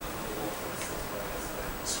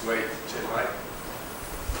Great. Cheers, mate.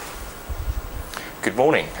 Good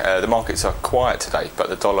morning. The markets are quiet today, but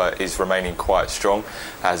the dollar is remaining quite strong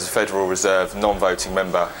as the Federal Reserve non-voting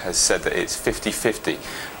member has said that it's 50-50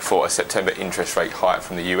 for a September interest rate hike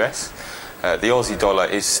from the US. The Aussie dollar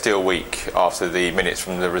is still weak after the minutes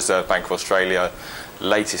from the Reserve Bank of Australia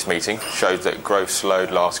latest meeting showed that growth slowed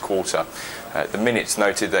last quarter. The minutes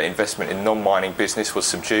noted that investment in non-mining business was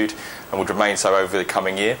subdued and would remain so over the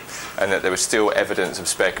coming year, and that there was still evidence of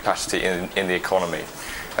spare capacity in the economy.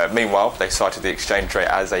 Meanwhile, they cited the exchange rate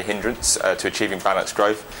as a hindrance to achieving balanced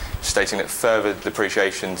growth, stating that further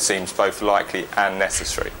depreciation seems both likely and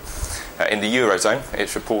necessary. In the Eurozone,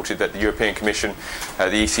 it's reported that the European Commission,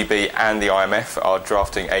 the ECB and the IMF are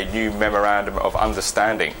drafting a new Memorandum of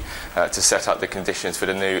Understanding to set up the conditions for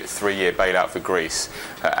the new 3-year bailout for Greece.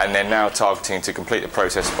 And they're now targeting to complete the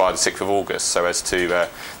process by the 6th of August so as to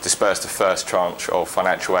disperse the first tranche of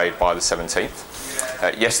financial aid by the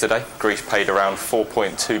 17th. Yesterday, Greece paid around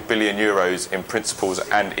 €4.2 billion in principals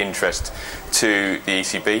and interest to the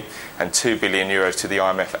ECB and €2 billion to the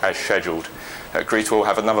IMF as scheduled. Greece will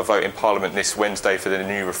have another vote in Parliament this Wednesday for the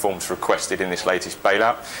new reforms requested in this latest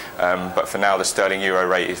bailout, but for now the sterling-euro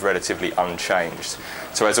rate is relatively unchanged.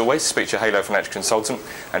 So as always, speak to your Halo Financial Consultant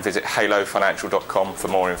and visit halofinancial.com for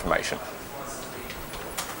more information.